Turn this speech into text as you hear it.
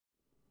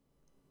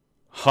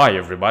Hi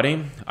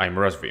everybody, I'm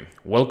Razvi.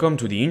 Welcome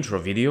to the intro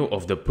video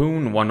of the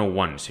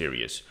PWN101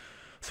 series.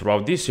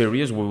 Throughout this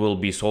series we will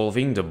be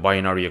solving the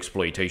binary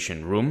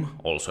exploitation room,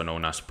 also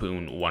known as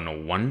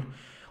PWN101,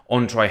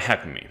 on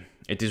TryHackMe.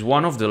 It is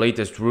one of the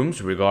latest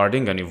rooms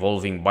regarding and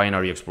involving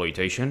binary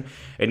exploitation,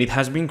 and it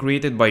has been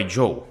created by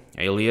Joe,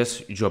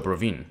 alias Joe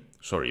Provin.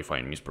 Sorry if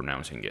I'm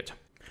mispronouncing it.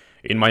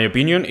 In my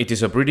opinion, it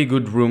is a pretty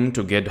good room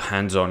to get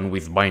hands-on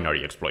with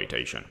binary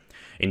exploitation.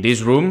 In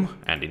this room,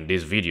 and in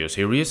this video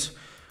series,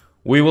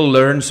 we will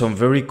learn some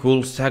very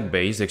cool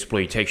stack-based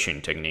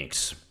exploitation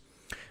techniques.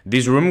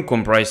 This room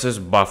comprises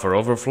buffer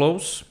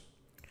overflows,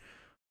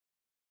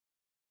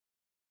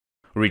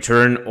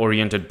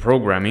 return-oriented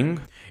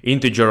programming,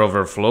 integer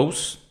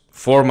overflows,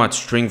 format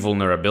string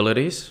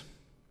vulnerabilities,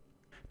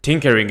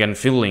 tinkering and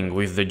fiddling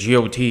with the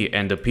GOT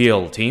and the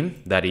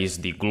PLT, that is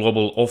the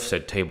global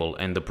offset table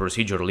and the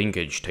procedure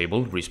linkage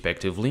table,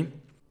 respectively.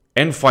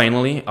 And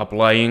finally,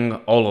 applying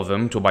all of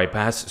them to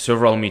bypass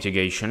several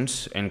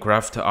mitigations and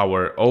craft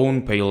our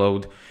own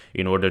payload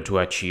in order to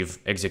achieve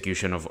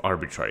execution of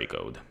arbitrary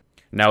code.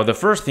 Now, the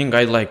first thing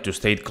I'd like to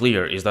state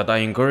clear is that I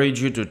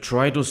encourage you to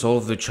try to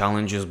solve the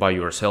challenges by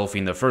yourself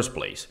in the first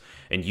place,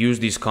 and use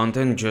this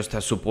content just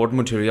as support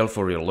material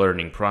for your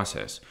learning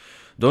process.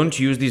 Don't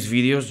use these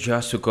videos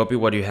just to copy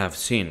what you have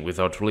seen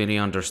without really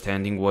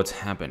understanding what's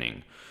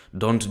happening.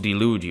 Don't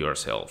delude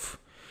yourself.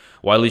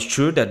 While it's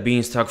true that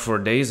being stuck for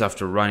days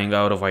after running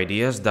out of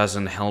ideas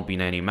doesn't help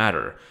in any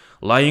matter,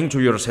 lying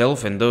to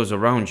yourself and those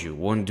around you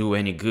won't do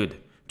any good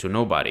to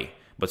nobody,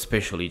 but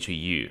especially to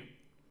you.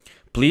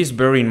 Please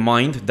bear in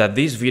mind that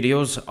these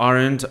videos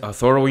aren't a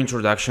thorough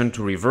introduction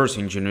to reverse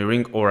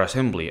engineering or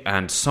assembly,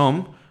 and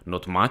some,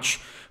 not much,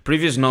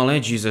 previous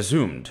knowledge is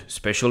assumed,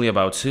 especially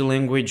about C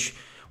language,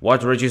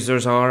 what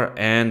registers are,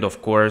 and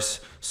of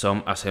course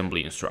some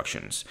assembly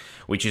instructions,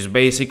 which is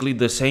basically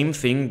the same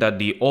thing that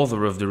the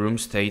author of the room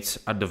states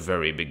at the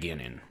very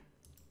beginning.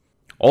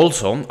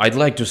 Also, I'd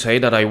like to say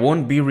that I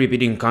won't be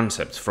repeating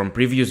concepts from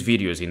previous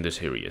videos in the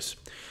series.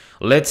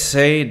 Let's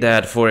say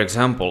that, for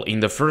example, in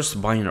the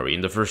first binary,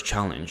 in the first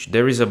challenge,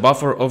 there is a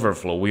buffer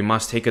overflow we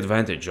must take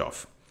advantage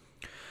of.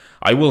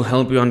 I will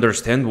help you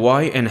understand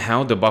why and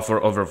how the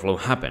buffer overflow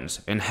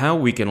happens, and how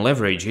we can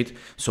leverage it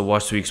so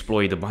as to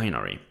exploit the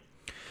binary.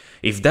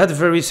 If that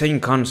very same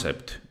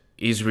concept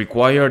is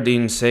required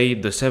in, say,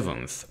 the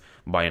 7th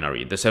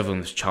binary, the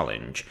 7th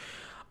challenge,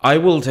 I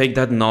will take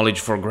that knowledge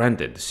for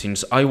granted,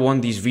 since I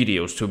want these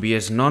videos to be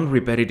as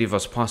non-repetitive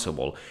as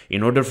possible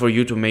in order for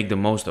you to make the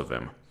most of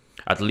them.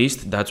 At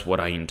least that's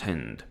what I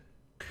intend.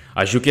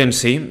 As you can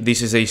see,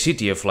 this is a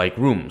CTF-like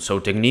room, so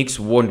techniques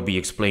won't be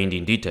explained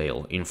in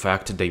detail. In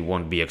fact, they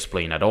won't be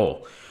explained at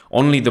all.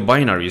 Only the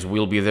binaries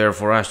will be there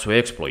for us to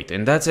exploit,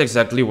 and that's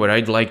exactly where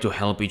I'd like to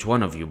help each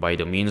one of you by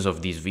the means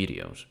of these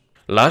videos.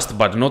 Last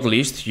but not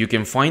least, you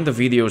can find the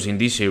videos in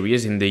this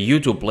series in the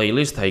YouTube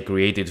playlist I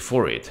created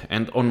for it,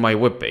 and on my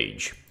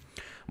webpage.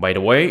 By the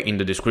way, in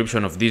the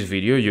description of this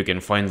video you can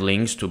find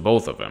links to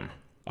both of them.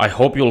 I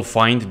hope you'll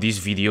find these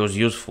videos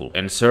useful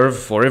and serve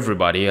for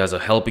everybody as a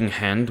helping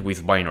hand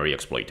with binary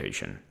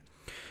exploitation.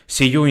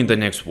 See you in the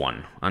next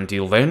one.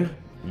 Until then,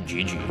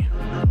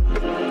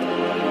 GG.